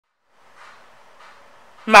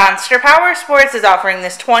Monster Powersports is offering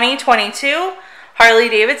this 2022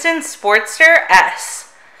 Harley-Davidson Sportster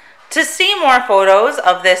S. To see more photos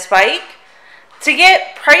of this bike, to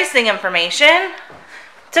get pricing information,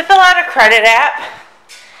 to fill out a credit app,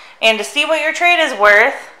 and to see what your trade is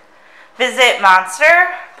worth, visit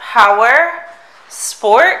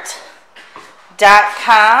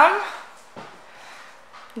monsterpowersport.com.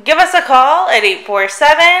 Give us a call at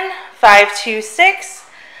 847-526-0500,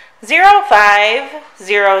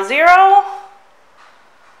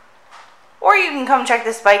 or you can come check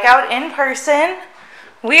this bike out in person.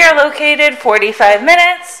 We are located 45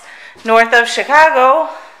 minutes north of Chicago,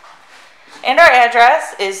 and our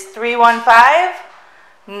address is 315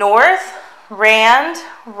 North Rand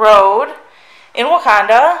Road in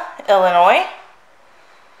Wauconda, Illinois.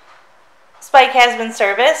 This bike has been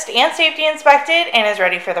serviced and safety inspected and is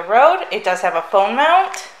ready for the road. It does have a phone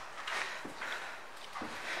mount.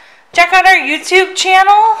 Check out our YouTube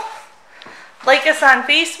channel. Like us on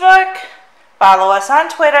Facebook. Follow us on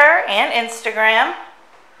Twitter and Instagram.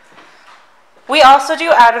 We also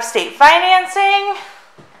do out-of-state financing.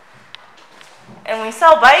 And we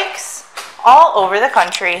sell bikes all over the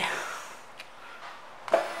country.